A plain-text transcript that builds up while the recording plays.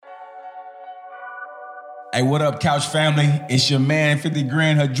Hey, what up, Couch family? It's your man, 50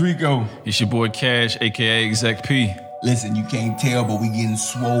 Grand Hadrico. It's your boy Cash, a.k.a. Exec P. Listen, you can't tell, but we getting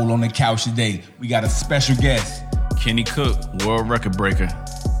swole on the couch today. We got a special guest. Kenny Cook, world record breaker.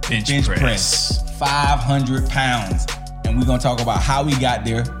 Bench press. 500 pounds. And we're going to talk about how he got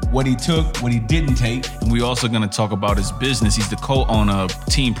there, what he took, what he didn't take. And we're also going to talk about his business. He's the co-owner of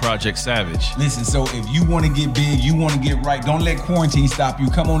Team Project Savage. Listen, so if you want to get big, you want to get right, don't let quarantine stop you.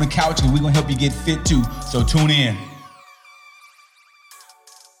 Come on the couch and we're going to help you get fit too. So tune in.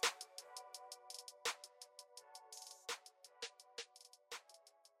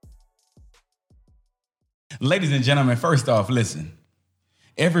 Ladies and gentlemen, first off, listen.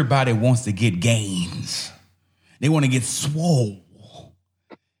 Everybody wants to get gains. They want to get swole.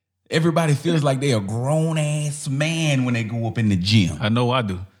 Everybody feels like they a grown-ass man when they go up in the gym. I know I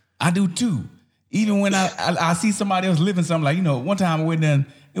do. I do too. Even when I see somebody else living something like, one time I went there and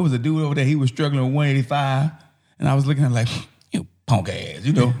it was a dude over there, he was struggling with 185. And I was looking at him like, you punk ass,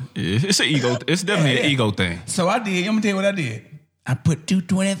 It's an ego. It's definitely an ego thing. So I did. I'm going to tell you what I did. I put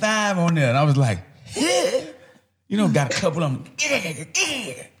 225 on there and I was like, got a couple of them.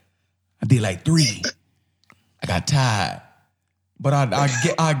 I did like 3. I got tired. But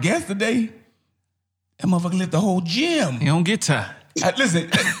I guess today, that motherfucker lift the whole gym. You don't get tired. Listen,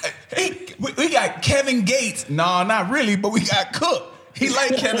 we got Kevin Gates. No, not really, but we got Cook. He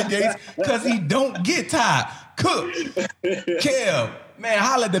like Kevin Gates because he don't get tired. Cook, Kev, man,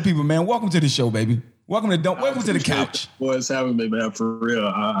 holla at the people, man. Welcome to the show, baby. Welcome to the couch. Boys having me, man, for real.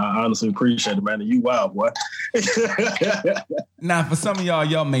 I honestly appreciate it, man. You wild, boy. Now, for some of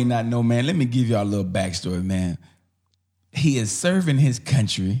y'all may not know, man, let me give y'all a little backstory, man. He is serving his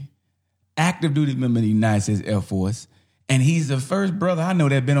country, active duty member of the United States Air Force, and he's the first brother I know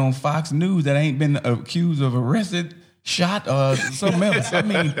that been on Fox News that ain't been accused of arrested, shot, or something else. I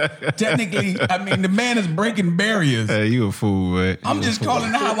mean, technically, the man is breaking barriers. Hey, you a fool, man. I'm just calling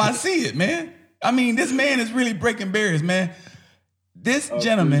it how I see it, man. This man is really breaking barriers, man. This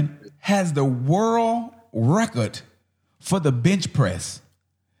gentleman has the world record for the bench press.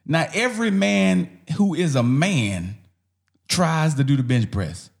 Now, every man who is a man tries to do the bench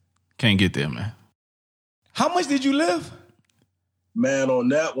press. Can't get there, man. How much did you lift? Man, on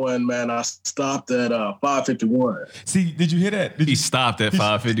that one, man, I stopped at 551. See, did you hear that? He stopped at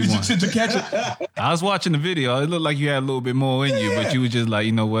 551. Did you catch it? I was watching the video. It looked like you had a little bit more in you, but you were just like,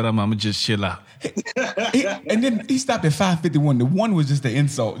 you know what, I'm going to just chill out. And then he stopped at 551. The one was just the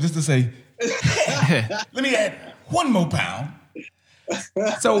insult, just to say, let me add 1 more pound.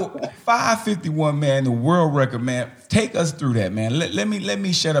 So 551, man, the world record, man. Take us through that, man. Let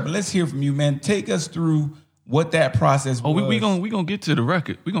me shut up and let's hear from you, man. Take us through what that process was. Oh, we gonna get to the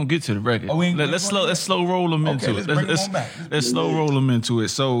record. We gonna get to the record. Oh, let's slow roll them into it. Let's slow roll them into it.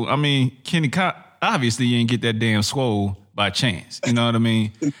 So Kenny, obviously you ain't get that damn swole by chance. You know what I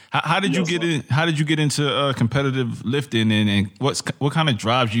mean? How did you get in? How did you get into competitive lifting, and what kind of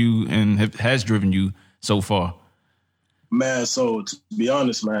drives you and has driven you so far? Man, so to be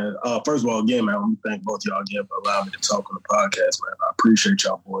honest, man, first of all, again, man, let me thank both y'all again for allowing me to talk on the podcast, man. I appreciate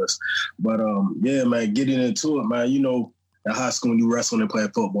y'all boys. But, yeah, man, getting into it, man, in high school when you wrestling and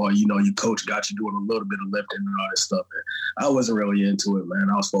playing football, your coach got you doing a little bit of lifting and all that stuff. And I wasn't really into it, man.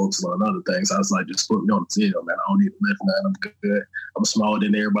 I was focused on other things. I was like, just put me on the field, man. I don't need to lift, man. I'm good. I'm smaller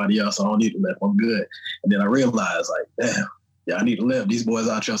than everybody else. I don't need to lift. I'm good. And then I realized, like, damn, yeah, I need to lift. These boys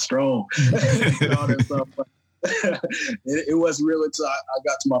out here strong. And all that stuff. It wasn't really until I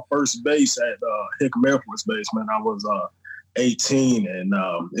got to my first base at Hickam Air Force Base, man. I was 18, and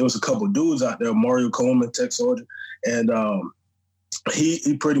there was a couple of dudes out there, Mario Coleman, Tech Soldier, and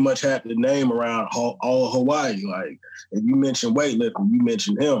he pretty much had the name around all of Hawaii. Like, if you mention weightlifting, you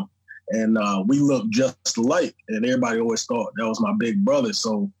mention him. And we looked just alike, and everybody always thought that was my big brother,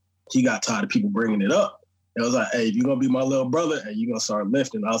 so he got tired of people bringing it up. It was like, hey, if you're going to be my little brother and you're going to start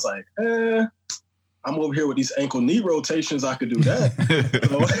lifting, I was like, I'm over here with these ankle-knee rotations. I could do that.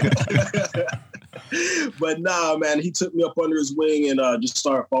 But nah, man, he took me up under his wing and just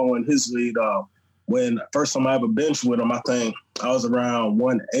started following his lead. When first time I ever benched with him, I think I was around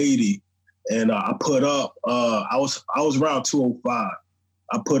 180, and I put up. I was around 205.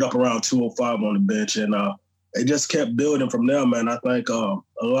 I put up around 205 on the bench, and it just kept building from there, man. I think a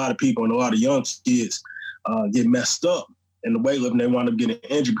lot of people and a lot of young kids get messed up. In the weightlifting, they wind up getting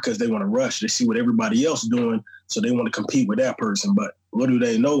injured because they want to rush. They see what everybody else is doing, so they want to compete with that person. But what do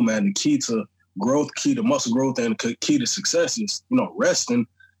they know, man? The key to growth, key to muscle growth, and the key to success is, resting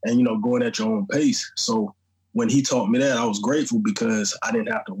and, going at your own pace. So when he taught me that, I was grateful because I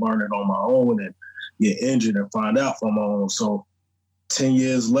didn't have to learn it on my own and get injured and find out for my own. So 10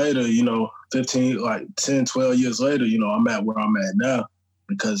 years later, 10, 12 years later, I'm at where I'm at now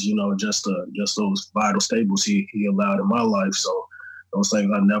because, just those vital staples he allowed in my life. So those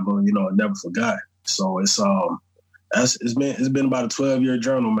things I never forgot. So it's been about a 12-year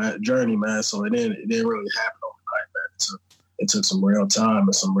journey, man. So it didn't really happen overnight, man. It took some real time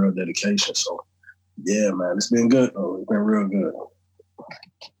and some real dedication. So yeah, man, it's been good though. It's been real good.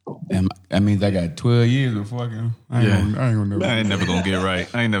 And that means I got 12 years before I can. I ain't never gonna get right.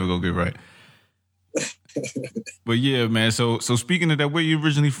 But yeah, man. So speaking of that, where you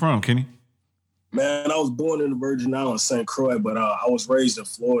originally from, Kenny? Man, I was born in the Virgin Islands, St. Croix, but I was raised in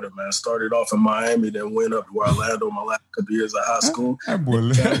Florida, man. Started off in Miami, then went up to Orlando my last couple years of high school. That boy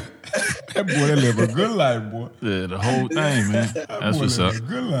live a good life, boy. Yeah, the whole thing, man. That's what's up.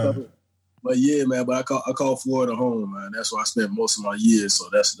 Good life. But yeah, man, but I call Florida home, man. That's where I spent most of my years, so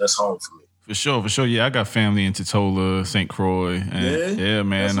that's home for me. For sure. Yeah, I got family in Totola, St. Croix. And yeah,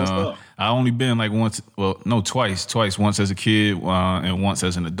 man. I only been like twice. Once as a kid and once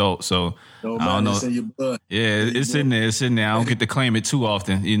as an adult. So I don't know. It's in your blood. Yeah, it's in there. I don't get to claim it too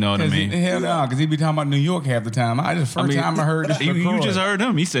often. You know what I mean? Hell no, because he be talking about New York half the time. First time I heard this. You just heard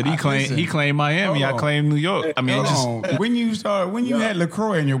him. He said he claimed Miami. I claimed New York. When you had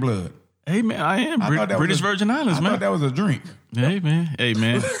LaCroix in your blood. Hey man, I am British Virgin Islands, man. I thought that was a drink. Hey man,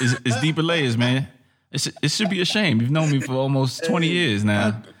 it's deeper layers, man. It should be a shame. You've known me for almost 20 years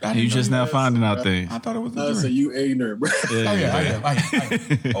now. You just now finding out things. I thought it was a drink. So you ignorant, bro.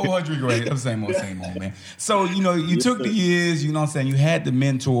 I Oh, her drink right. That's the same old, man. So, you took the years, you know what I'm saying? You had the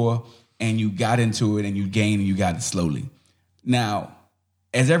mentor and you got into it and you gained and you got it slowly. Now,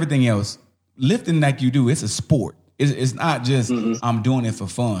 as everything else, lifting like you do, it's a sport. It's not just I'm doing it for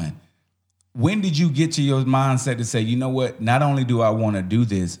fun. When did you get to your mindset to say, you know what, not only do I want to do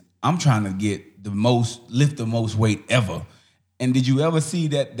this, I'm trying to lift the most weight ever. And did you ever see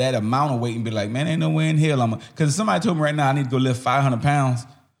that amount of weight and be like, man, ain't no way in hell because if somebody told me right now I need to go lift 500 pounds,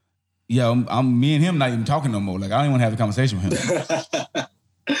 yeah, me and him not even talking no more. Like, I don't even want to have a conversation with him.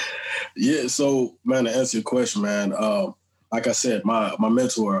 Yeah, so, man, to answer your question, man, like I said, my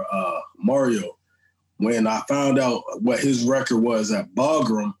mentor, Mario, when I found out what his record was at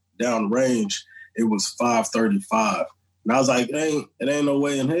Bagram, down range, it was 535. And I was like, it ain't no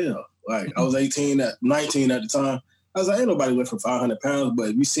way in hell. Like, I was 19 at the time. I was like, ain't nobody lifting 500 pounds.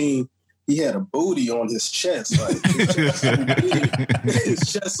 But you seen, he had a booty on his chest. Like, his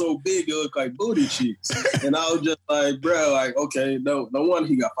chest so big, it looked like booty cheeks. And I was just like, bro, like, okay, no wonder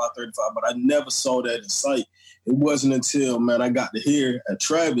he got 535. But I never saw that in sight. It wasn't until, man, I got to hear at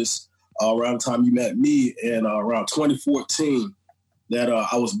Travis around the time you met me and around 2014, that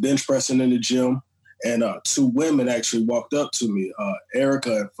I was bench pressing in the gym, and two women actually walked up to me,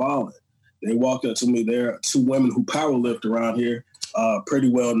 Erica and Fallon. They walked up to me. They're two women who power lift around here, pretty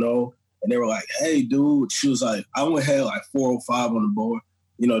well known. And they were like, hey, dude. She was like, I only had like 405 on the board,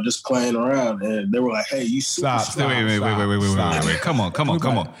 just playing around. And they were like, hey, you super strong. Wait. Come on. We about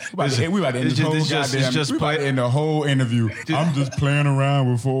to end the whole interview. I'm just playing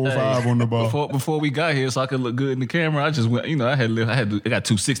around with 405 on the ball. Before we got here, so I could look good in the camera, I just went, I got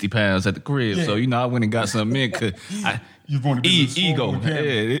 260 pounds at the crib. Yeah. So, I went and got something in because you want to be ego.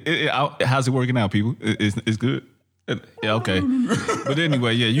 How's it working out, people? It's good. Yeah, okay. But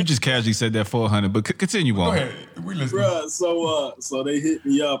anyway, yeah, you just casually said that 400, but continue on. Go ahead. We listen. Bruh, so they hit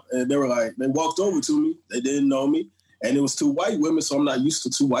me up and they were like, they walked over to me. They didn't know me. And it was two white women, so I'm not used to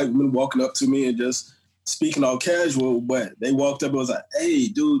two white women walking up to me and just speaking all casual. But they walked up and was like, hey,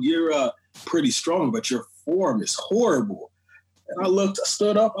 dude, you're pretty strong, but your form is horrible. And I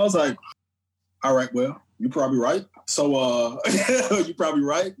stood up. I was like, all right, well, you're probably right. So you're probably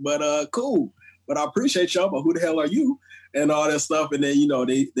right, but cool. But I appreciate y'all, but who the hell are you? And all that stuff. And then,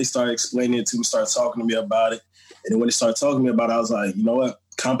 they started explaining it to me, started talking to me about it. And then when they started talking to me about it, I was like, you know what?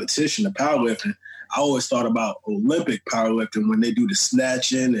 Competition, the powerlifting. I always thought about Olympic powerlifting when they do the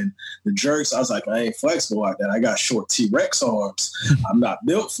snatching and the jerks. I was like, I ain't flexible like that. I got short T-Rex arms. I'm not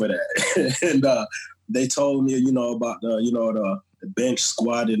built for that. And they told me, about the bench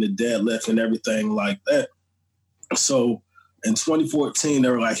squat and the deadlift and everything like that. So in 2014, they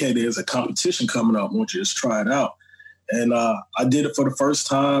were like, hey, there's a competition coming up. Won't you just try it out? And I did it for the first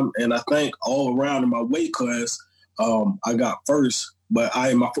time. And I think all around in my weight class, I got first. But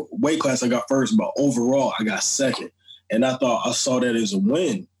in my weight class, I got first. But overall, I got second. And I saw that as a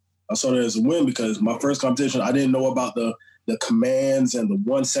win. I saw that as a win because my first competition, I didn't know about the commands and the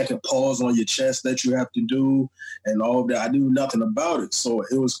 1 second pause on your chest that you have to do and all of that. I knew nothing about it. So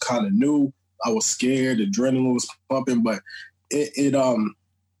it was kind of new. I was scared. Adrenaline was pumping. But it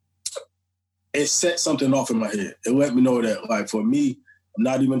set something off in my head. It let me know that, like, for me, I'm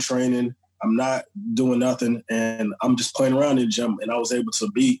not even training. I'm not doing nothing, and I'm just playing around in the gym. And I was able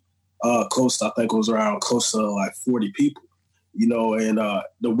to beat close to 40 people. You know, and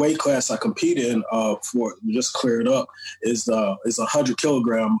the weight class I competed in for just clear it up is a 100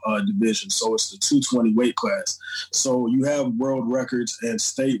 kilogram division. So it's the 220 weight class. So you have world records and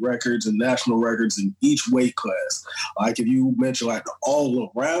state records and national records in each weight class. Like if you mention like the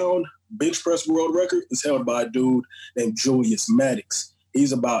all around bench press world record is held by a dude named Julius Maddox.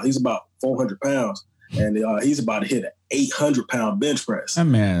 He's about 400 pounds. And he's about to hit an 800-pound bench press.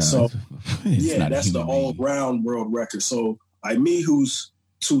 Man, so yeah, that's the all-round world record. So like me, who's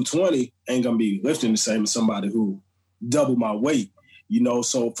 220, ain't gonna be lifting the same as somebody who double my weight. You know,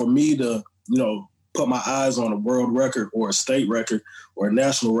 so for me to, you know, put my eyes on a world record or a state record or a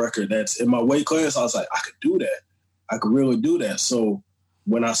national record that's in my weight class, I was like, I could do that. I could really do that. So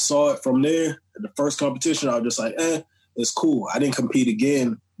when I saw it from there, the first competition, I was just like, it's cool. I didn't compete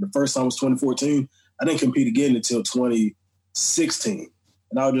again. The first time was 2014. I didn't compete again until 2016.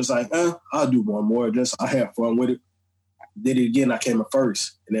 And I was just like, I'll do one more. I had fun with it. Did it again, I came in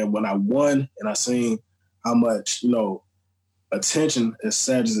first. And then when I won and I seen how much, you know, attention, as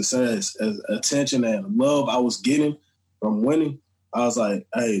sad as it says, as attention and love I was getting from winning, I was like,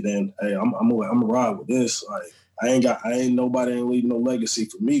 I'm gonna ride with this. Like nobody ain't leaving no legacy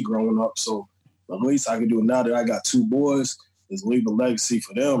for me growing up. So the least I can do now that I got two boys is leave a legacy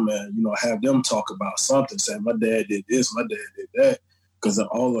for them, and, you know, have them talk about something, saying my dad did this, my dad did that. Because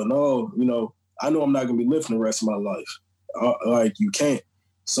all in all, you know, I know I'm not going to be lifting the rest of my life. Like, you can't.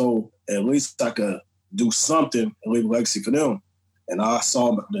 So at least I could do something and leave a legacy for them. And I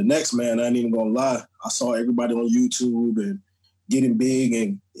saw the next man, I ain't even going to lie, I saw everybody on YouTube and getting big,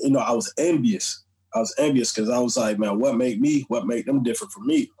 and, you know, I was envious. Because I was like, man, what make them different from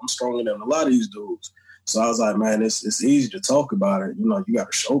me? I'm stronger than a lot of these dudes. So I was like, man, it's easy to talk about it. You know, you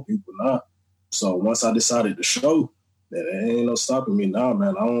got to show people now. So once I decided to show, there ain't no stopping me now,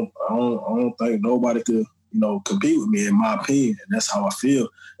 man. I don't think nobody could, you know, compete with me, in my opinion. And that's how I feel.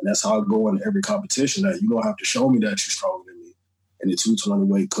 And that's how I go in every competition, that you don't have to show me that you're stronger than me in the 220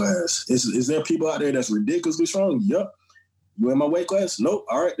 weight class. Is there people out there that's ridiculously strong? Yep. You in my weight class? Nope.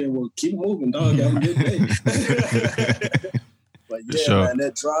 All right, then we'll keep moving, dog. Have a good day. But yeah, sure. Man,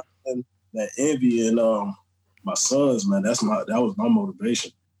 that drive and that envy and my sons, man, that was my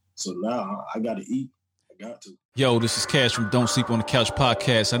motivation. So now I got to eat. I got to. Yo, this is Cash from Don't Sleep on the Couch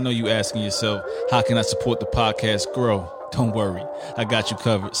podcast. I know you asking yourself, how can I support the podcast grow? Don't worry, I got you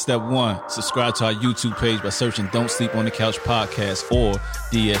covered. Step 1, subscribe to our YouTube page by searching Don't Sleep on the Couch podcast or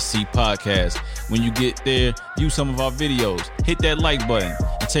DSC podcast. When you get there, view some of our videos, hit that like button,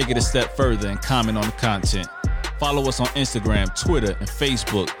 and take it a step further and comment on the content. Follow us on Instagram, Twitter, and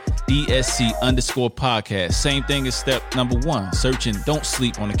Facebook, DSC_podcast. Same thing as step number 1, searching Don't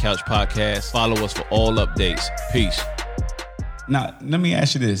Sleep on the Couch podcast. Follow us for all updates. Peace. Now, let me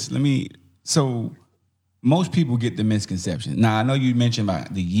ask you this. So most people get the misconception. Now, I know you mentioned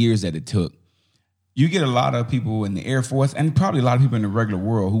about the years that it took. You get a lot of people in the Air Force and probably a lot of people in the regular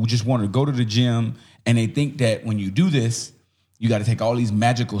world who just want to go to the gym, and they think that when you do this, you got to take all these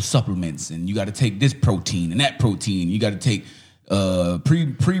magical supplements, and you got to take this protein and that protein. You got to take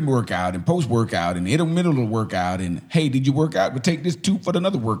pre-workout and post-workout and in the middle of the workout. And, hey, did you work out? But take this too for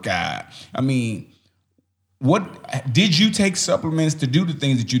another workout. I mean, what did you take supplements to do the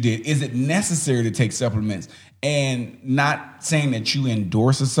things that you did? Is it necessary to take supplements? And not saying that you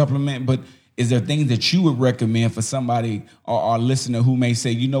endorse a supplement, but is there things that you would recommend for somebody or our listener who may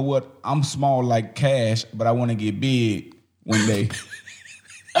say, you know what, I'm small like Cash, but I want to get big one day?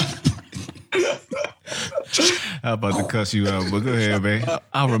 I'm about to cuss you out, but go ahead, man.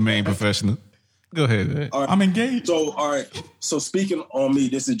 I'll remain professional. Go ahead, man. Right. I'm engaged. So, all right. So speaking on me,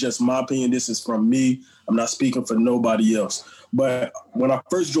 this is just my opinion. This is from me. I'm not speaking for nobody else. But when I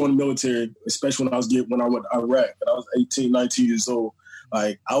first joined the military, especially when I went to Iraq, and I was 18, 19 years old,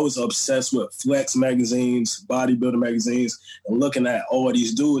 like I was obsessed with Flex magazines, bodybuilding magazines, and looking at all of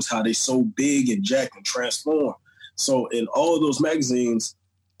these dudes, how they so big and jacked and transformed. So in all of those magazines,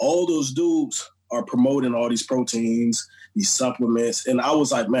 all those dudes are promoting all these proteins, these supplements. And I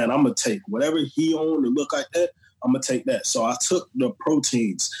was like, man, I'm going to take whatever he owned to look like that. I'm going to take that. So I took the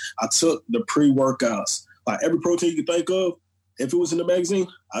proteins. I took the pre-workouts. Like every protein you could think of, if it was in the magazine,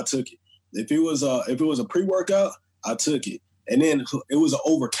 I took it. If it was a pre-workout, I took it. And then it was an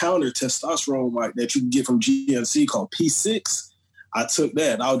over-counter testosterone like that you can get from GNC called P6. I took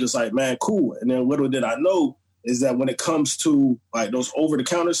that. I was just like, man, cool. And then little did I know is that when it comes to like those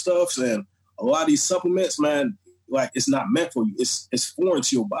over-the-counter stuffs and a lot of these supplements, man, like it's not meant for you. It's foreign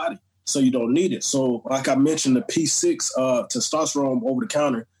to your body. so you don't need it. So like I mentioned, the P6 testosterone over the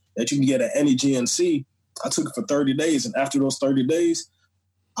counter that you can get at any GNC, I took it for 30 days. And after those 30 days,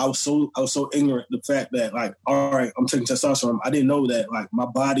 I was so ignorant the fact that, like, all right, I'm taking testosterone. I didn't know that, like, my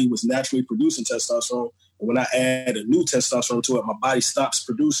body was naturally producing testosterone. And when I add a new testosterone to it, my body stops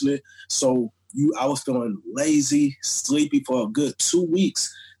producing it. So I was feeling lazy, sleepy for a good 2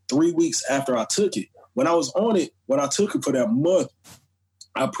 weeks, 3 weeks after I took it. When I was on it, when I took it for that month,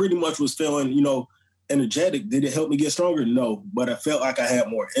 I pretty much was feeling, energetic. Did it help me get stronger? No, but I felt like I had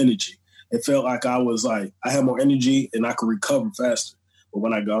more energy. It felt like I had more energy and I could recover faster. But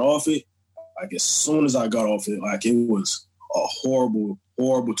when I got off it, like as soon as I got off it, like it was a horrible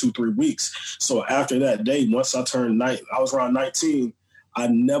 2-3 weeks. So after that day, once I turned I was around 19, I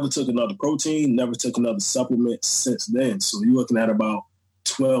never took another protein, never took another supplement since then. So you're looking at about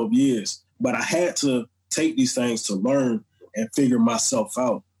 12 years. But I had to take these things to learn and figure myself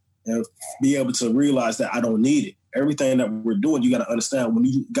out and be able to realize that I don't need it. Everything that we're doing, you got to understand when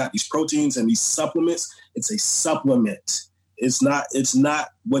you got these proteins and these supplements, it's a supplement. It's not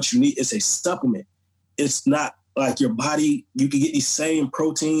what you need. It's a supplement. It's not like your body. You can get these same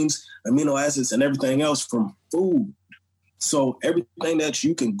proteins, amino acids, and everything else from food. So everything that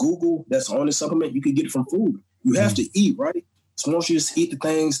you can Google that's on the supplement, you can get it from food. You have to eat, right? So once you just eat the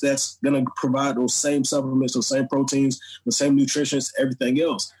things that's going to provide those same supplements, those same proteins, the same nutrition, everything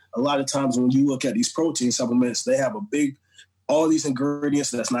else. A lot of times when you look at these protein supplements, they have all these ingredients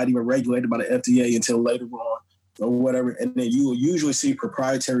that's not even regulated by the FDA until later on or whatever. And then you will usually see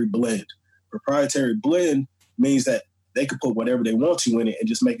proprietary blend. Proprietary blend means that they can put whatever they want to in it and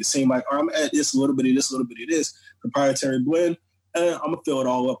just make it seem like, I'm going to add this, a little bit of this, a little bit of this. Proprietary blend, I'm going to fill it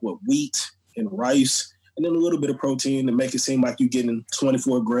all up with wheat and rice and then a little bit of protein to make it seem like you're getting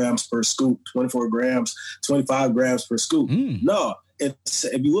 24 grams per scoop, 24 grams, 25 grams per scoop. No, if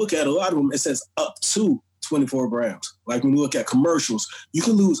you look at a lot of them, it says up to 24 grams. Like when you look at commercials, you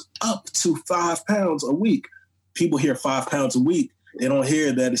can lose up to 5 pounds a week. People hear 5 pounds a week. They don't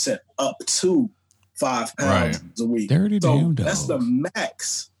hear that it said up to 5 pounds a week. Dirty damn dog. That's the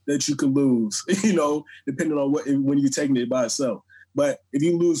max that you can lose, depending on when you're taking it by itself. But if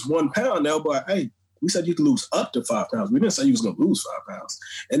you lose 1 pound, they'll be like, hey, we said you can lose up to 5 pounds. We didn't say you was going to lose 5 pounds.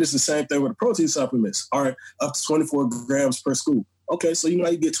 And it's the same thing with the protein supplements. All right, up to 24 grams per scoop. Okay, so you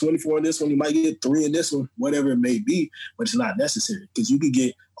might get 24 in this one, you might get 3 in this one, whatever it may be, but it's not necessary because you could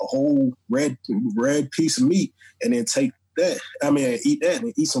get a whole red piece of meat and then eat that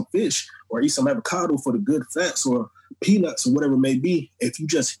and eat some fish or eat some avocado for the good fats or peanuts or whatever it may be. If you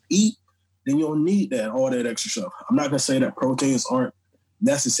just eat, then you don't need all that extra stuff. I'm not going to say that proteins aren't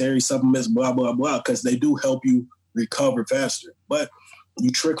necessary supplements, blah, blah, blah, because they do help you recover faster. But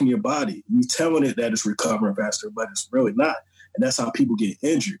you're tricking your body. You're telling it that it's recovering faster, but it's really not. And that's how people get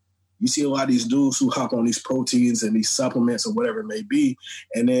injured. You see a lot of these dudes who hop on these proteins and these supplements or whatever it may be.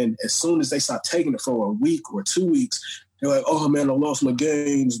 And then as soon as they start taking it for a week or 2 weeks, they're like, oh, man, I lost my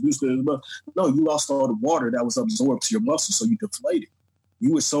gains. No, you lost all the water that was absorbed to your muscles, so you deflated.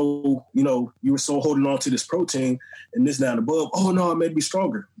 You were so holding on to this protein and this down above. Oh, no, it made me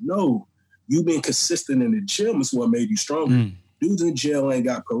stronger. No, you being consistent in the gym is what made you stronger. Dudes in jail ain't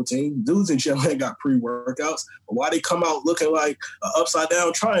got protein. Dudes in jail ain't got pre-workouts. But why they come out looking like an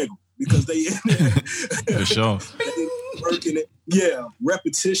upside-down triangle? Because they in there. For sure. Working it. Yeah,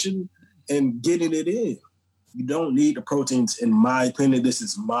 repetition and getting it in. You don't need the proteins, in my opinion. This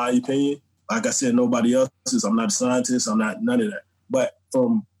is my opinion. Like I said, nobody else's. I'm not a scientist. I'm not none of that. But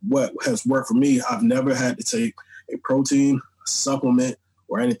from what has worked for me, I've never had to take a protein supplement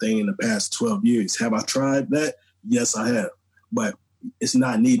or anything in the past 12 years. Have I tried that? Yes, I have. But it's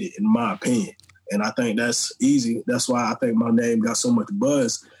not needed, in my opinion. And I think that's easy. That's why I think my name got so much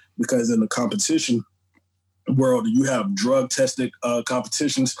buzz, because in the competition world, you have drug-tested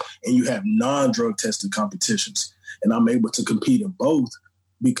competitions and you have non-drug-tested competitions. And I'm able to compete in both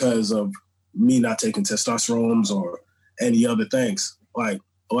because of me not taking testosterone or any other things. Like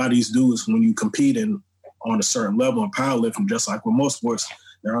a lot of these dudes, when you compete on a certain level in powerlifting, just like with most sports,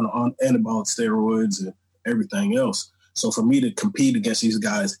 they're on anabolic steroids and everything else. So for me to compete against these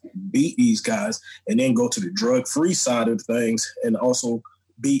guys, beat these guys, and then go to the drug-free side of things and also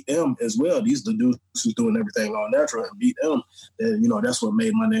beat them as well. These are the dudes who's doing everything all natural and beat them. And, that's what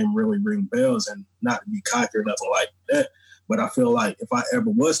made my name really ring bells, and not to be cocky or nothing like that. But I feel like if I ever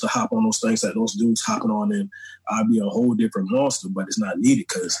was to hop on those things that those dudes hopping on, then I'd be a whole different monster. But it's not needed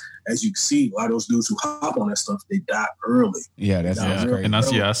because, as you can see, a lot of those dudes who hop on that stuff, they die early. Yeah, that's crazy. And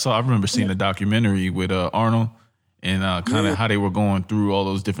I remember seeing a documentary with Arnold and kind of how they were going through all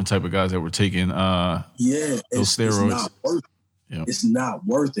those different type of guys that were taking those steroids. Yep. It's not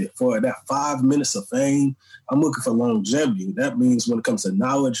worth it for that 5 minutes of fame. I'm looking for longevity. That means when it comes to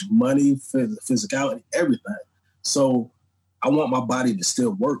knowledge, money, physicality, everything. So I want my body to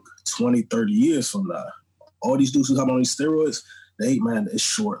still work 20, 30 years from now. All these dudes who come on these steroids, it's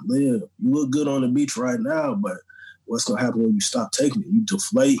short-lived. You look good on the beach right now, but what's going to happen when you stop taking it? You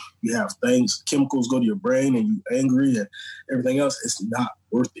deflate, you have things, chemicals go to your brain, and you're angry and everything else. It's not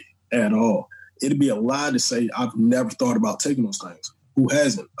worth it at all. It'd be a lie to say I've never thought about taking those things. Who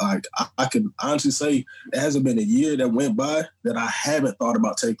hasn't? Like, I can honestly say it hasn't been a year that went by that I haven't thought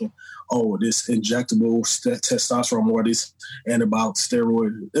about taking, this injectable testosterone or this anabolic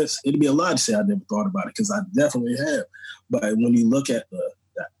steroid. It'd be a lie to say I never thought about it, because I definitely have. But when you look at the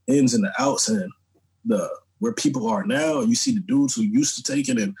ins and the outs and where people are now, and you see the dudes who used to take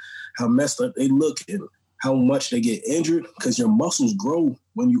it and how messed up they look and how much they get injured, because your muscles grow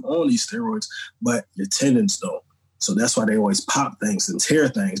when you're on these steroids, but your tendons don't. So that's why they always pop things and tear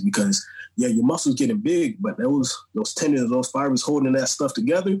things, because, your muscles getting big, but those tendons, those fibers holding that stuff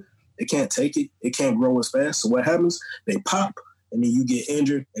together, it can't take it. It can't grow as fast. So what happens? They pop, and then you get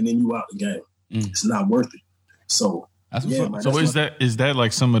injured, and then you out the game. It's not worth it. So that's man, so is that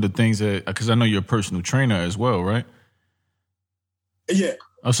like some of the things that, because I know you're a personal trainer as well, right? Yeah.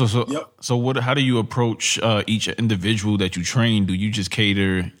 Oh, so how do you approach each individual that you train? Do you just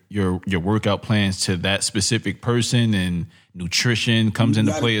cater your workout plans to that specific person, and nutrition comes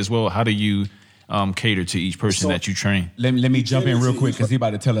into play as well? How do you cater to each person that you train? Let me jump in real quick, because he about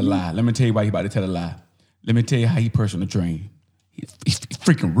to tell a lie. Let me tell you why he about to tell a lie. Let me tell you how he personal train. He's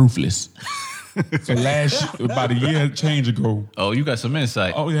freaking ruthless. So about a year change ago. Oh, you got some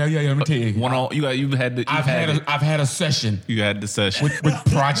insight. Oh yeah. Let me tell you. I've had a session. You had the session with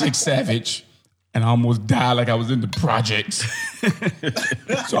Project Savage, and I almost died like I was in the projects.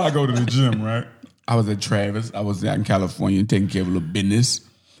 So I go to the gym, right? I was at Travis. I was out in California taking care of a little business.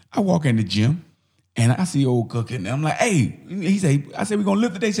 I walk in the gym, and I see old cooking, and I'm like, "Hey," I said, "We gonna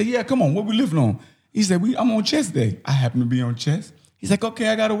lift today?" He said, "Yeah, come on. What we lifting on?" He said, "I'm on chest day." I happen to be on chest. He's like, "Okay,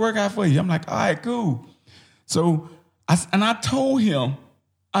 I got a workout for you." I'm like, "All right, cool." So, I told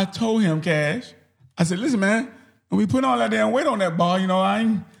him, Cash, I said, "Listen, man, when we put all that damn weight on that bar, I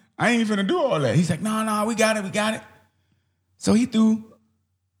ain't finna do all that." He's like, "No, we got it. So he threw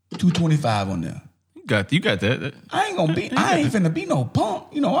 225 on there. You got that. I ain't finna be no punk.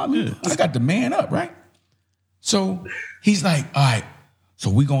 I got the man up, right? So he's like, "All right,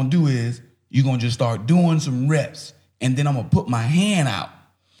 so we gonna do is, you gonna just start doing some reps, and then I'm going to put my hand out.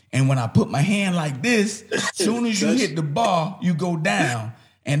 And when I put my hand like this, soon as you hit the bar, you go down.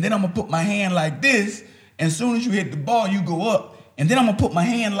 And then I'm going to put my hand like this, and soon as you hit the bar, you go up. And then I'm going to put my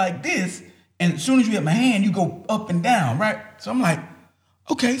hand like this, and as soon as you hit my hand, you go up and down, right?" So I'm like,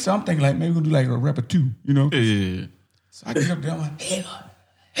 okay. So I'm thinking like, maybe we'll do like a rep or two, Yeah. So I get up there, I'm like,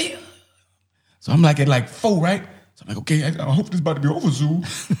 hey. So I'm like at like 4, right? So I'm like, okay, I hope this about to be over soon.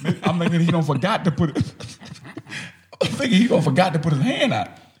 I'm thinking he don't forgot to put it. I'm thinking he gonna forgot to put his hand out.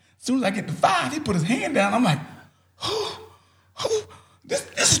 As soon as I get to 5, he put his hand down. I'm like, this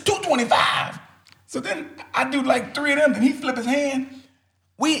is 225. So then I do like 3 of them, and he flip his hand.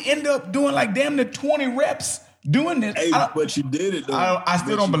 We end up doing like damn near 20 reps doing this. Hey, but you did it though. I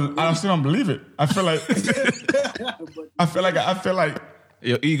still don't believe it. I feel like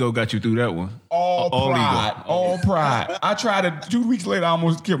your ego got you through that one. All pride. I tried it 2 weeks later. I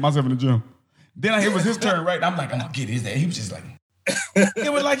almost killed myself in the gym. Then it was his turn, right? I'm like, I'm gonna get his ass. He was just like,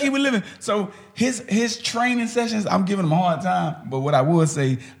 it was like he was living. So his training sessions, I'm giving him a hard time. But what I will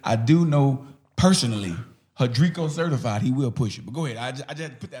say, I do know personally, Hadrico certified, he will push you. But go ahead, I just had to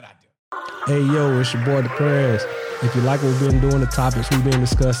put that out there. Hey, yo, it's your boy, The Prez. If you like what we've been doing, the topics we've been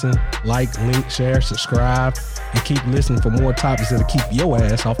discussing, like, link, share, subscribe, and keep listening for more topics that'll keep your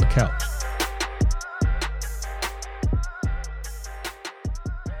ass off the couch.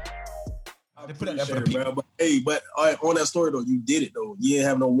 But on that story though, you did it though. You didn't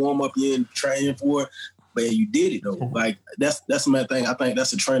have no warm up, you didn't train for it, but you did it though. Like that's my thing. I think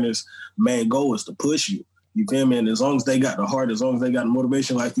that's the trainer's main goal, is to push you. You feel me? And as long as they got the heart, as long as they got the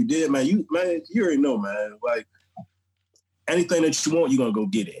motivation, like you did, you already know, man. Like anything that you want, you're gonna go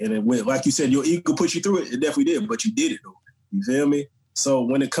get it. And then like you said, your ego put you through it. It definitely did, but you did it though. You feel me? So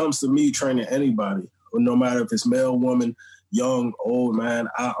when it comes to me training anybody, no matter if it's male, woman, young, old, man,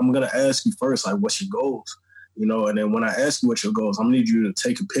 I'm going to ask you first, like, what's your goals? And then when I ask you what your goals, I'm going to need you to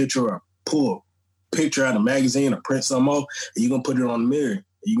take a picture or pull a picture out of a magazine or print something off, and you're going to put it on the mirror, and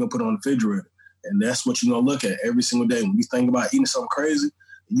you're going to put it on the refrigerator. And that's what you're going to look at every single day. When you think about eating something crazy,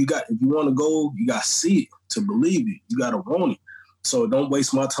 if you want to go, you got to see it to believe it. You got to want it. So don't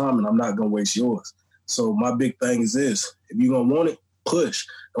waste my time, and I'm not going to waste yours. So my big thing is this. If you're going to want it, push.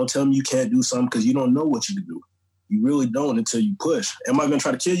 Don't tell me you can't do something because you don't know what you can do. You really don't until you push. Am I going to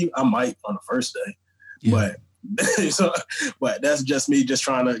try to kill you? I might on the first day. Yeah. But that's just me just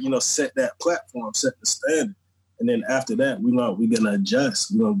trying to, set that platform, set the standard. And then after that, we're gonna adjust.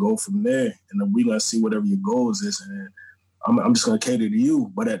 We're gonna go from there, and then we're gonna see whatever your goals is. And I'm just gonna cater to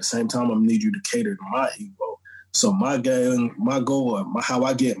you, but at the same time, I'm gonna need you to cater to my ego. So my goal, how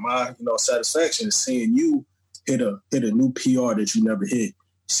I get my satisfaction is seeing you hit a new PR that you never hit,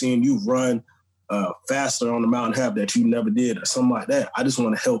 seeing you run faster on the mountain half that you never did, or something like that. I just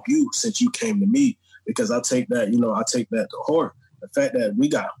want to help you since you came to me, because I take that to heart. The fact that we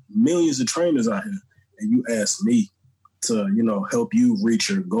got millions of trainers out here. And you ask me to, help you reach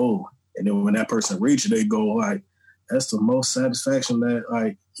your goal. And then when that person reaches their goal, like, that's the most satisfaction that,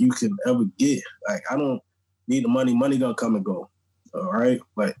 like, you can ever get. Like, I don't need the money. Money gonna come and go, all right?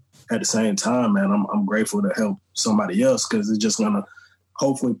 But at the same time, man, I'm grateful to help somebody else because it's just gonna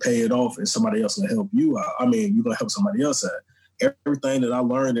hopefully pay it off and somebody else gonna help you out. I mean, you're gonna help somebody else out. Everything that I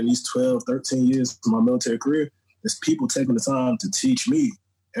learned in these 12, 13 years of my military career is people taking the time to teach me.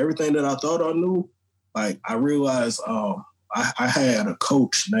 Everything that I thought I knew, like, I realized I had a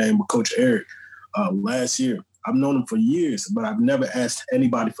coach named Coach Eric last year. I've known him for years, but I've never asked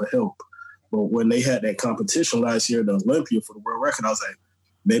anybody for help. But when they had that competition last year, the Olympia for the world record, I was like,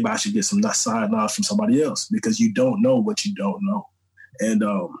 maybe I should get some side knowledge from somebody else because you don't know what you don't know. And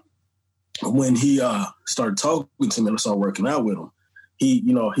when he started talking to me and I started working out with him,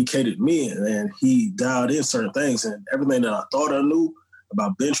 he catered me and he dialed in certain things, and everything that I thought I knew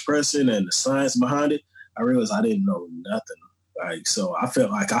about bench pressing and the science behind it, I realized I didn't know nothing. Like, so I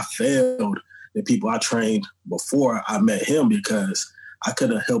felt like I failed the people I trained before I met him because I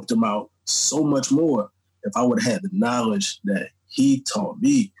could have helped him out so much more if I would have had the knowledge that he taught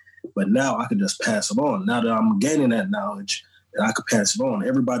me. But now I can just pass it on. Now that I'm gaining that knowledge, and I could pass it on.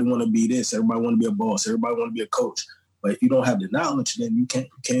 Everybody want to be this. Everybody want to be a boss. Everybody want to be a coach. But if you don't have the knowledge, then you can't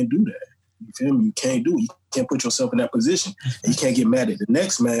do that. You feel me? You can't do it. You can't put yourself in that position. And you can't get mad at the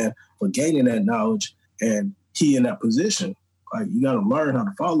next man for gaining that knowledge and he in that position. Like, you got to learn how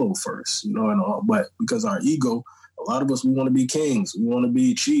to follow first, but because our ego, a lot of us, we want to be kings. We want to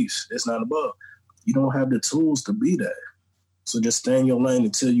be chiefs. It's not above. You don't have the tools to be that. So just stay in your lane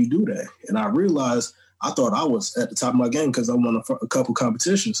until you do that. And I realized I thought I was at the top of my game because I won a couple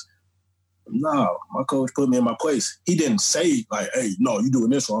competitions. No, my coach put me in my place. He didn't say, like, hey, no, you're doing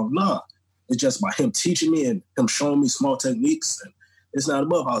this wrong. Nah. It's just by him teaching me and him showing me small techniques, and it's not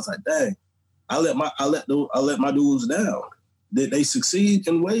above. I was like, dang, I let my dudes down. Did they succeed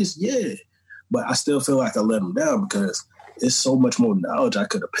in ways? Yeah, but I still feel like I let them down because it's so much more knowledge I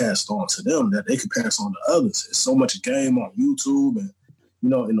could have passed on to them that they could pass on to others. It's so much game on YouTube and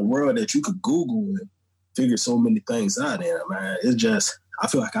in the world that you could Google and figure so many things out there. Man, it's just I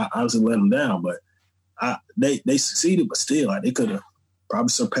feel like I honestly let them down, but they succeeded, but still, like, they could have probably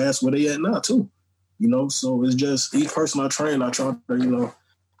surpassed where they at now too, So it's just each person I train, I try to,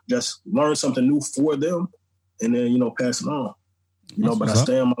 just learn something new for them, and then pass it on. But I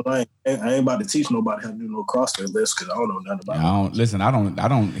stay in my lane. I ain't about to teach nobody how to do no CrossFit list because I don't know nothing about it. I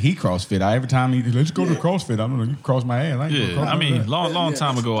don't. He CrossFit. Every time let's go to CrossFit. I don't know. You cross my ass. Long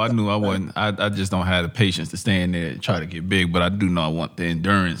time ago, I knew I wasn't. I just don't have the patience to stand there and try to get big. But I do know I want the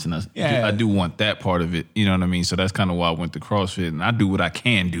endurance, and I do want that part of it. You know what I mean? So that's kind of why I went to CrossFit, and I do what I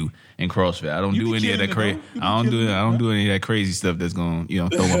can do in CrossFit. I don't do any of that crazy. I don't do any of that crazy stuff that's going to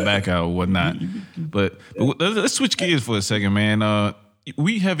throw my back out or whatnot. But let's switch gears for a second, man.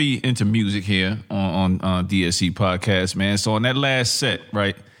 We heavy into music here on DSC podcast, man. So on that last set,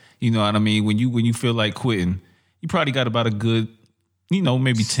 right? You know what I mean? When you feel like quitting, you probably got about a good,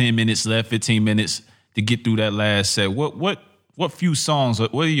 maybe 10 minutes left, 15 minutes to get through that last set. What few songs?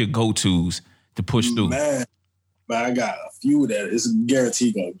 What are your go-tos to push through? Man, I got a few that it's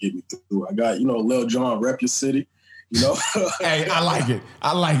guaranteed gonna get me through. I got Lil Jon, Rep Your City. Hey, I like it.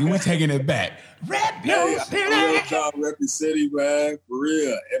 We're taking it back. Rep Your City. Lil Jon, Rep Your City, man. For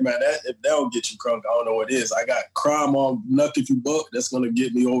real. And man, if that don't get you crunk, I don't know what it is. I got Crime on Nuck If You Buck. That's gonna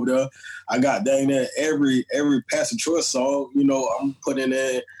get me over there. I got dang that every Pastor Troy song. I'm putting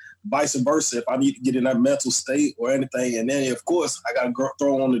in vice versa if I need to get in that mental state or anything. And then of course I gotta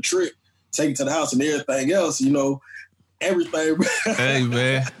throw on the trick, take it to the house, and everything else. Everything. Hey,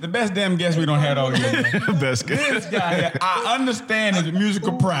 man. The best damn guest we don't have all year. Best guest. This guy, I understand his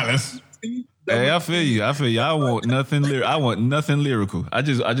musical prowess. Hey, I feel you. I want nothing lyrical. I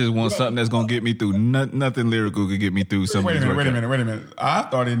just want something that's gonna get me through. Nothing lyrical could get me through. Wait a minute. I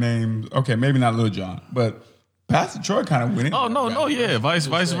thought he named maybe not Lil Jon, but Pastor Troy kind of winning. Oh no, yeah, vice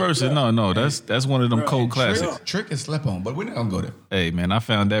versa. Yeah. No, that's one of them cold classics. Trick is slept on, but we're not gonna go there. Hey man, I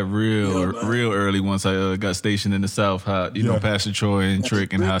found that real early once I got stationed in the South. How you know Pastor Troy and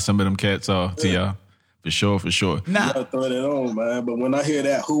Trick and how some of them cats are to y'all. For sure. Nah. You gotta throw that on, man. But when I hear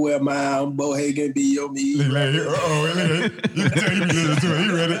that, who am I? I'm Bo Hagan, be your me. Look, you can tell he be listening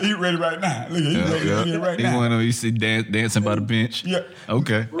to it. He ready right now. Look, he ready right now. He one of them, you see dancing by the bench. Yeah.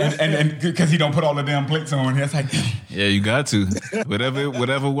 Okay. And because he don't put all the damn plates on, it's like. Yeah, you got to.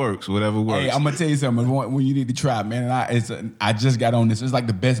 Whatever works. Hey, I'm gonna tell you something. When you need to try, man. I just got on this. It's like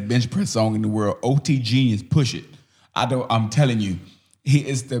the best bench press song in the world. OT Genius, Push It. I'm telling you.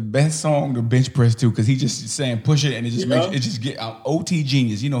 It's the best song to bench press to because he just saying push it and it just makes it just get OT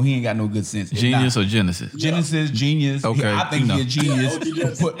Genius. You know he ain't got no good sense. Genius or Genesis? Genesis, Genius. Okay, I think he's a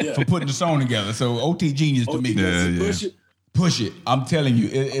genius for putting the song together. So OT Genius to me. Push it. I'm telling you,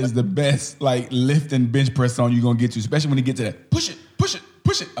 it is the best like lifting bench press song you're gonna get to, especially when you get to that push it.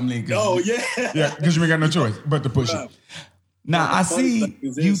 I mean, because you ain't got no choice but to push it. Now I see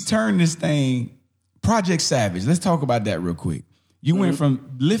you turn this thing Project Savage. Let's talk about that real quick. You went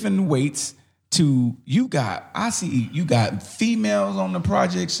from lifting weights to you got females on the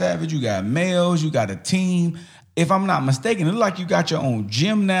Project Savage, you got males, you got a team. If I'm not mistaken, it looks like you got your own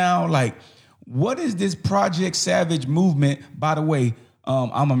gym now. Like, what is this Project Savage movement? By the way,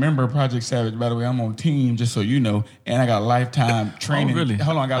 I'm a member of Project Savage. By the way, I'm on team, just so you know, and I got lifetime training. Oh, really?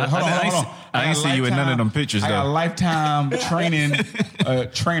 Hold on. I ain't see you in none of them pictures, though. I got a lifetime training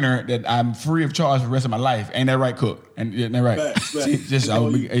trainer that I'm free of charge for the rest of my life. Ain't that right, Cook? Ain't that right? See, it's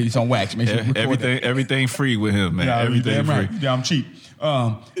on wax. Make sure everything free with him, man. Yeah, everything free. Right. Yeah, I'm cheap.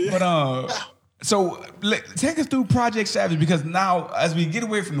 So take us through Project Savage, because now as we get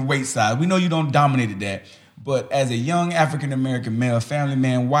away from the weight side, we know you don't dominate that. But as a young African-American male, family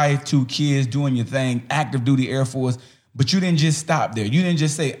man, wife, 2 kids, doing your thing, active duty Air Force, but you didn't just stop there. You didn't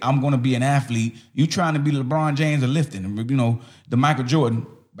just say, I'm going to be an athlete. You trying to be LeBron James of lifting, you know, the Michael Jordan,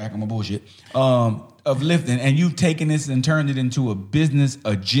 back on my bullshit, of lifting. And you've taken this and turned it into a business,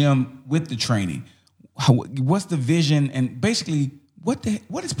 a gym with the training. What's the vision? And basically, what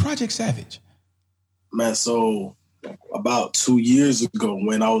is Project Savage? Man, so about 2 years ago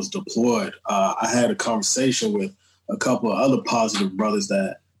when I was deployed, I had a conversation with a couple of other positive brothers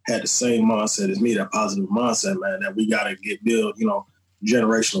that had the same mindset as me, that positive mindset, man, that we got to build, you know,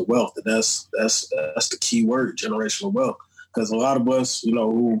 generational wealth. That's the key word, generational wealth. Because a lot of us, you know,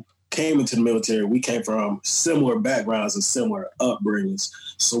 who came into the military, we came from similar backgrounds and similar upbringings.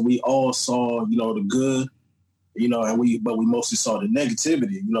 So we all saw, you know, the good, you know, but we mostly saw the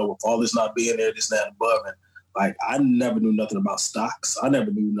negativity, you know, with all this not being there, this, that, and above. And like, I never knew nothing about stocks. I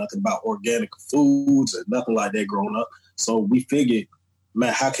never knew nothing about organic foods and nothing like that growing up. So we figured,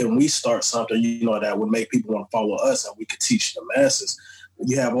 man, how can we start something, you know, that would make people want to follow us and we could teach the masses?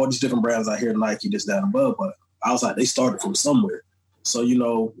 You have all these different brands out here, Nike, this, that, and above, but I was like, they started from somewhere. So, you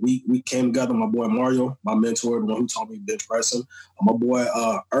know, we came together, my boy Mario, my mentor, the one who taught me bench pressing, my boy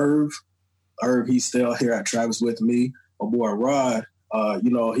Irv, he's still here at Travis with me. My boy Rod, you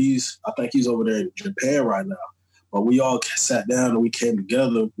know, I think he's over there in Japan right now. But we all sat down and we came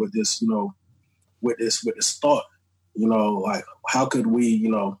together with this, you know, with this thought, you know, like how could we, you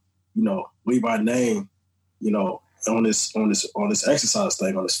know, leave our name, you know, on this exercise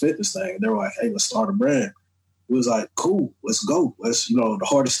thing, on this fitness thing. They were like, hey, let's start a brand. We was like, cool, let's go. Let's, you know, the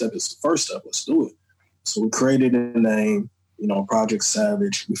hardest step is the first step. Let's do it. So we created a name, you know, Project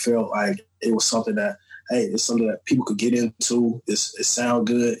Savage. We felt like it was something that, hey, it's something that people could get into. It sound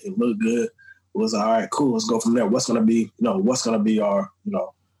good. It look good. It was like, all right, cool. Let's go from there. What's going to be our, you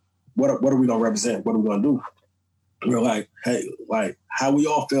know, what are we going to represent? What are we going to do? And we're like, hey, like how we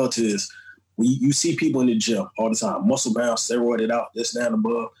all felt is you see people in the gym all the time, muscle bound, steroided out, this, that, and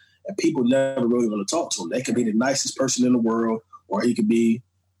above. And people never really want to talk to him. They could be the nicest person in the world, or he could be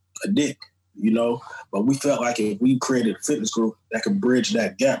a dick, you know? But we felt like if we created a fitness group that could bridge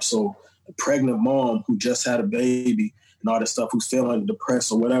that gap. So a pregnant mom who just had a baby and all that stuff, who's feeling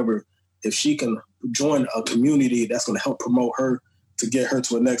depressed or whatever, if she can join a community that's going to help promote her to get her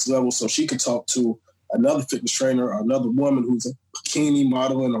to a next level, so she can talk to another fitness trainer or another woman who's a bikini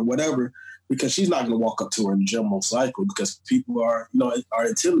modeling or whatever, because she's not going to walk up to her in the gym most likely because people are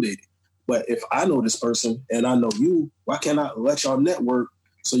intimidated. But if I know this person and I know you, why can't I let y'all network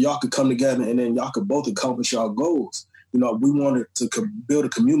so y'all could come together and then y'all could both accomplish y'all goals? You know, we wanted to build a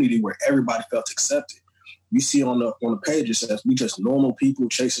community where everybody felt accepted. You see on the page, it says we just normal people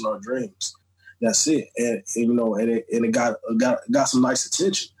chasing our dreams. That's it. And you know, and it got some nice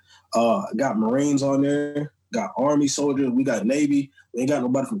attention. Got Marines on there, got Army soldiers, we got Navy. We ain't got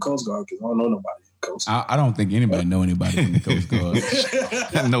nobody from Coast Guard because I don't know nobody. Coast. I don't think anybody know anybody from the Coast Guard.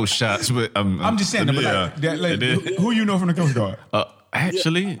 No shots, but I'm just saying. Who you know from the Coast Guard?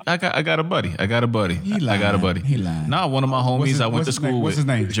 Actually, I got a buddy. I got a buddy. He lying. I got a buddy. He lying. Nah, one of my homies I went to school with. What's his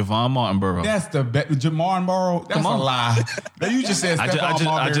name? Javon Martinborough. That's the Javon Martinborough. That's a lie. You just said I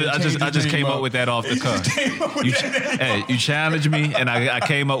just came up with that off the cuff. You challenged me, and I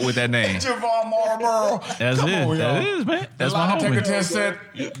came up with that name. Javon Martinborough. That's it. That is, man. That's my homie. Take a test set.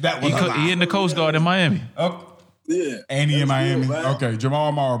 That was he in the Coast Guard in Miami. Yeah. And he in Miami. Okay,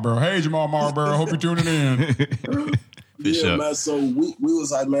 Jamal Marlborough. Hey, Jamal Marlborough. Hope you're tuning in. Yeah, man. So we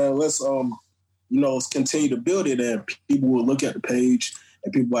was like, man, let's let's continue to build it, and people will look at the page,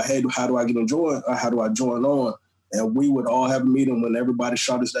 and people were like, hey, how do I get on join? How do I join on? And we would all have a meeting when everybody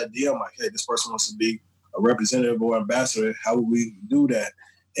shot us that DM, like, hey, this person wants to be a representative or ambassador. How would we do that?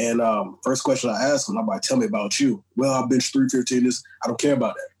 And first question I asked them, I'm like, tell me about you. Well, I've been 315. I don't care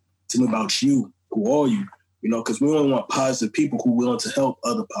about that. Tell me about you. Who are you? Because we only want positive people who are willing to help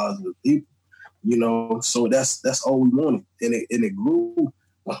other positive people. So that's all we wanted, and it grew,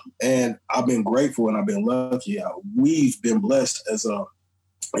 and I've been grateful and I've been lucky. We've been blessed as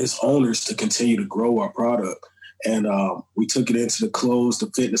owners to continue to grow our product, and we took it into the clothes,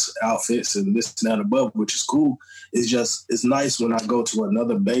 the fitness outfits, and this and that above, which is cool. It's nice when I go to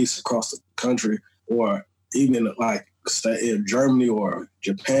another base across the country, or even like in Germany or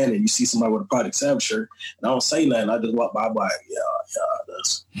Japan, and you see somebody with a Project Savage shirt, and I don't say nothing. I just walk by, I'm like,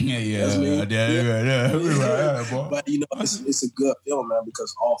 that's me. But it's a good feeling, man,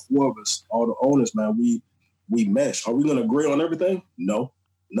 because all four of us, all the owners, man, we mesh. Are we gonna agree on everything? No,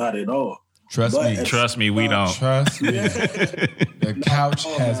 not at all. Trust me, we don't. Trust me. The couch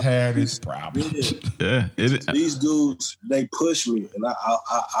has had its problems. Yeah, these dudes, they push me, and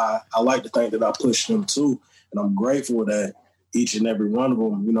I like to think that I push them too. And I'm grateful that each and every one of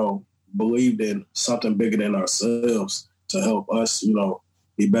them, believed in something bigger than ourselves to help us,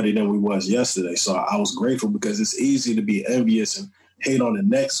 be better than we was yesterday. So I was grateful, because it's easy to be envious and hate on the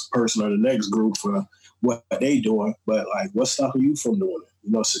next person or the next group for what they doing. But like, what's stopping you from doing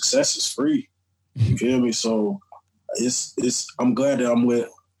it? Success is free. You feel me? So I'm glad that I'm with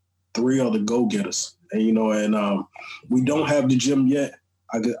 3 other go-getters, and we don't have the gym yet.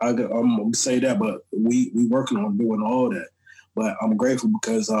 I'm gonna say that, but we working on doing all that. But I'm grateful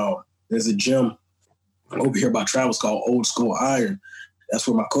because there's a gym over here by Travis called Old School Iron. That's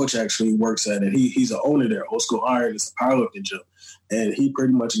where my coach actually works at, and he's an owner there. Old School Iron is a powerlifting gym, and he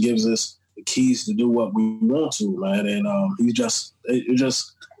pretty much gives us the keys to do what we want to, man. And he's just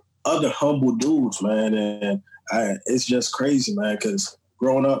other humble dudes, man. And it's just crazy, man. Because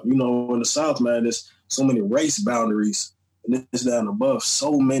growing up, in the South, man, there's so many race boundaries. And this down above,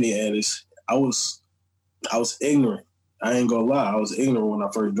 so many, and I was ignorant. I ain't gonna lie, I was ignorant when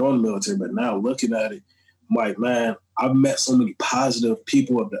I first joined the military, but now looking at it, I'm like, man, I've met so many positive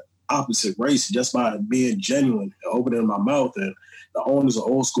people of the opposite race just by being genuine and opening my mouth. And the owners of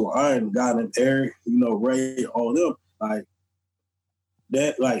Old School Iron, God and Eric, Ray, all of them, like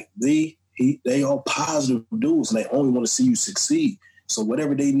that, like they all positive dudes, and they only want to see you succeed. So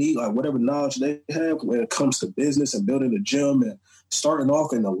whatever they need, like whatever knowledge they have when it comes to business and building a gym and starting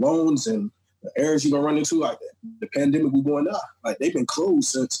off in the loans and the areas you're going to run into, like the pandemic we going out, like they've been closed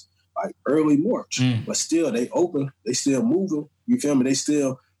since like early March, but still they open, they still moving. You feel me?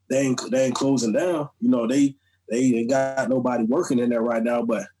 They ain't closing down. They ain't got nobody working in there right now,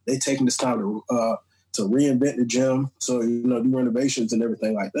 but they taking this time to reinvent the gym. So, do renovations and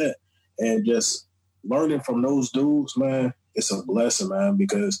everything like that. And just learning from those dudes, man, it's a blessing, man,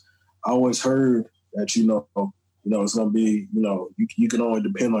 because I always heard that, it's going to be, you can only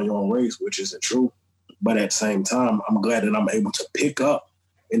depend on your own race, which isn't true. But at the same time, I'm glad that I'm able to pick up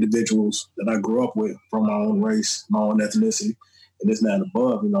individuals that I grew up with from my own race, my own ethnicity, and this, that, and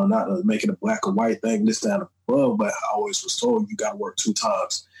above, not making a black or white thing, this, that, and above. But I always was told you got to work 2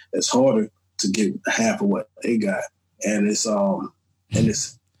 times. It's harder to get half of what they got. And it's sad,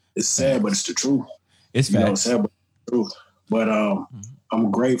 but it's the truth. It's sad, but it's the truth. But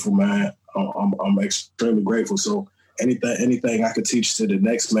I'm grateful, man. I'm extremely grateful. So anything I could teach to the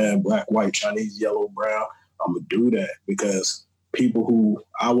next man, black, white, Chinese, yellow, brown, I'm gonna do that, because people who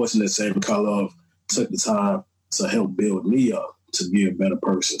I wasn't the same color of took the time to help build me up to be a better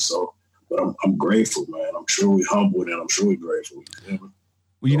person. So, but I'm grateful, man. I'm truly humbled and I'm truly grateful.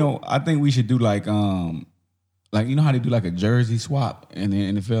 Well, I think we should do like how they do like a jersey swap in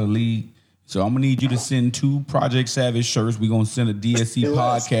the NFL league. So I'm gonna need you to send 2 Project Savage shirts. We're gonna send a DSC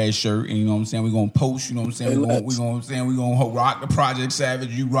podcast shirt, and we're gonna post, we're gonna rock the Project Savage,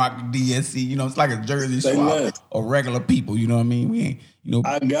 you rock the DSC, it's like a jersey swap of regular people, you know what I mean? You know,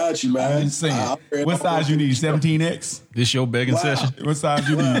 I got you, man. I'm just saying. What size you need? 17X? This your begging session? What size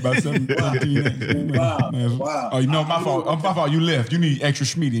you need? About 17X. Wow. Oh, you know, my fault. My fault. You left. You need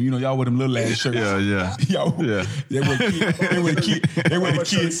extra medium. You know, y'all with them little ass shirts. Yeah. Y'all, Yeah. They were the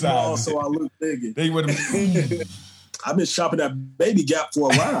kid size. So I look bigger. They were them. I've been shopping at Baby Gap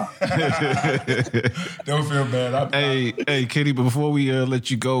for a while. Don't feel bad. Hey, Kitty, but before we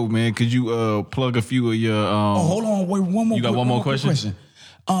let you go, man, could you plug a few of your... hold on. Wait, one more. You got one more question?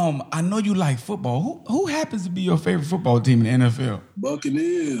 I know you like football. Who happens to be your favorite football team in the NFL?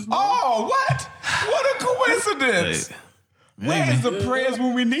 Buccaneers. Man. Oh, what? What a coincidence. Hey. Where's the prayers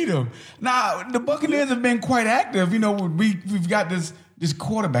when we need them? Now, the Buccaneers have been quite active. You know, we've got this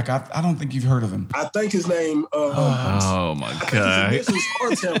quarterback. I don't think you've heard of him. I think his name. Oh my God! This was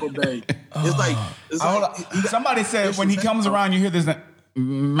on Tampa Bay. It's like somebody said when he comes around, you hear this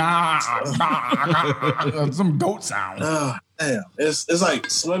some goat sound. Damn, it's like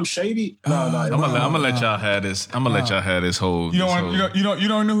Slim Shady. No. I'm gonna let y'all have this. I'm gonna let y'all have this whole. You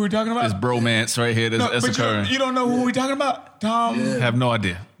don't know who we're talking about? This bromance right here that's occurring. You don't know who we're talking about? Tom. Yeah. Have no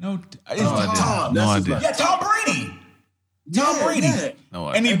idea. No, it's Tom. No idea. Yeah, Tom Brady. Tom Brady. Yeah. No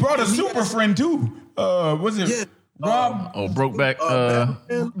idea. And he brought a super friend too. Was it? Yeah. Rob. Brokeback.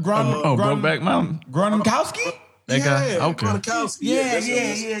 Brokeback Mountain. Gronkowski. That guy. Okay.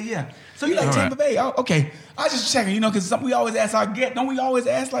 Yeah. So you like Tampa Bay? Oh, okay. I was just checking, because we always ask our guests. Don't we always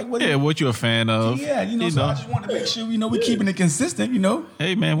ask what you a fan of? Yeah, so I just wanted to make sure we keeping it consistent.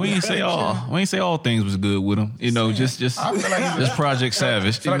 Hey man, we ain't say all things was good with him. Just Project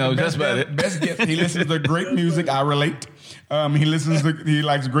Savage. That's about it. Best guest. He listens to great music. I relate. He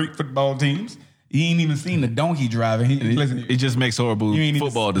likes great football teams. He ain't even seen the donkey driving. He just makes horrible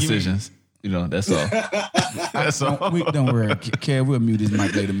football decisions. That's all. That's all. Don't worry, Kev. We'll mute this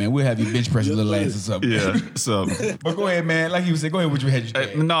mic later, man. We'll have you bench press your little ass or something. Yeah, something. But go ahead, man. Like you said, go ahead with your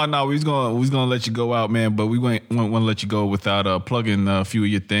head. No, we was gonna let you go out, man. But we want to let you go without plugging a few of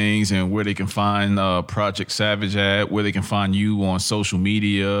your things and where they can find Project Savage at, where they can find you on social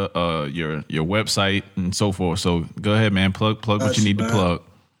media, your website and so forth. So go ahead, man. Plug what you need to plug.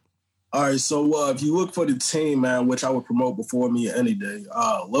 All right, so if you look for the team, man, which I would promote before me any day,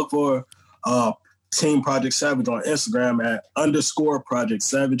 look for Team Project Savage on Instagram at _Project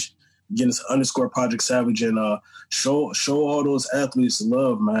Savage. Again, it's _Project Savage, and show all those athletes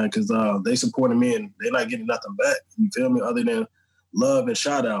love, man, because they supporting me and they're not getting nothing back. You feel me? Other than love and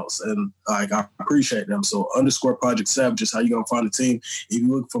shout outs, and I appreciate them. So _Project Savage is how you're gonna find the team. If you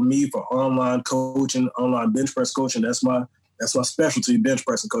look for me for online coaching, online bench press coaching, that's my specialty, bench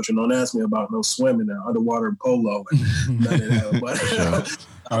pressing coaching. Don't ask me about no swimming and underwater polo. And none of that. But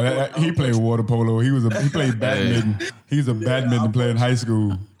he played water polo. He played badminton. He's a badminton player in high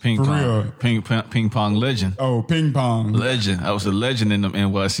school. Ping pong legend. Oh, ping pong legend. I was a legend in the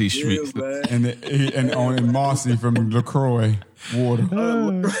NYC streets. Yeah, and Marcy from LaCroix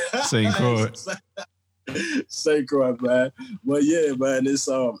water. St. Croix. St. Croix, man. But yeah, man, it's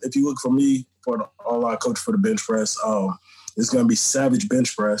if you look for me for the online coach for the bench press, it's going to be Savage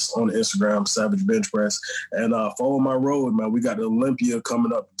Bench Press on Instagram, Savage Bench Press. And follow my road, man. We got the Olympia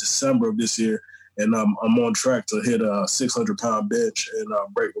coming up December of this year. And I'm on track to hit a 600-pound bench and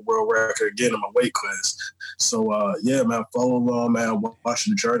break the world record again in my weight class. So, yeah, man, follow along, man. Watch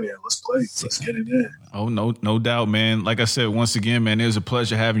the journey and let's play. Let's get it in. Oh, no doubt, man. Like I said, once again, man, it was a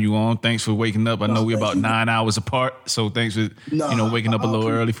pleasure having you on. Thanks for waking up. I know we're about 9 hours apart. So thanks for waking up a little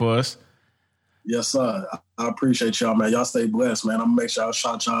early for us. Yes, sir. I appreciate y'all, man. Y'all stay blessed, man. I'm going to make sure I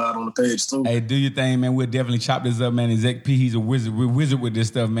shout y'all out on the page, too. Hey, do your thing, man. We'll definitely chop this up, man. Exec P, he's a wizard. We're wizard with this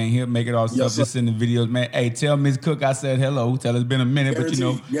stuff, man. He'll make it all stuff. Just send the videos, man. Hey, tell Ms. Cook I said hello. Tell her it's been a minute,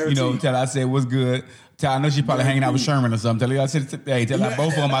 Guaranteed. but tell her I said what's good. I know she's probably hanging out with Sherman or something. Tell her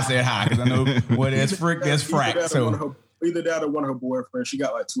both of them I said hi, because I know where there's frick, there's frack. So either that or one of her boyfriends. She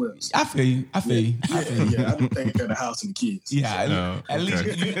got like twins. I feel you. I do think of the house and the kids. Yeah, at least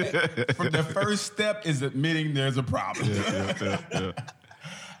the first step is admitting there's a problem. Yeah.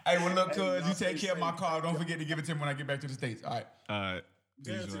 Hey, well, look, cuz, you take care of my car. Don't forget to give it to me when I get back to the States. All right.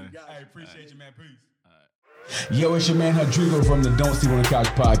 Peace, man. I appreciate you, man. Peace. Yo, it's your man Rodrigo from the Don't Sleep on the Couch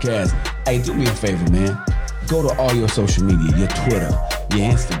podcast. Hey, do me a favor, man. Go to all your social media, your Twitter,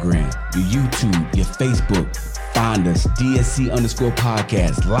 your Instagram, your YouTube, your Facebook. Find us, DSC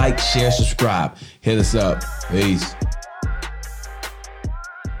 _podcast. Like, share, subscribe. Hit us up. Peace.